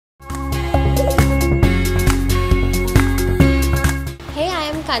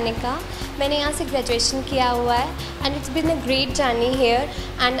कानिका. मैंने यहाँ से ग्रेजुएशन किया हुआ है and it's been a great journey here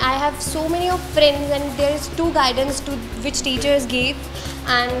and I have so many of friends and there is two guidance to which teachers give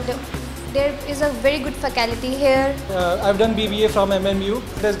and there is a very good faculty here. I've done BBA from MMU.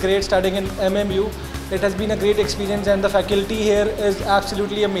 It is great studying in MMU. It has been a great experience and the faculty here is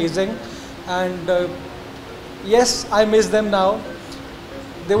absolutely amazing and yes, I miss them now.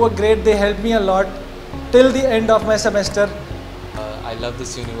 They were great, they helped me a lot till the end of my semester. I love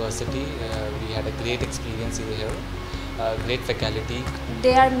this university. We had a great experience here. Great faculty.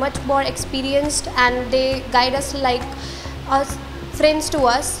 They are much more experienced and they guide us like us friends to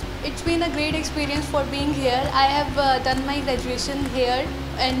us. It's been a great experience for being here. I have done my graduation here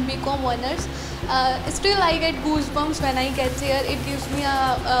and BCom honors. Still I get goosebumps when I get here. It gives me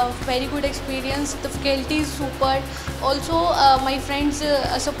a very good experience. The faculty is super. Also my friends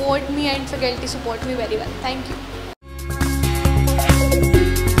support me and faculty support me very well. Thank you.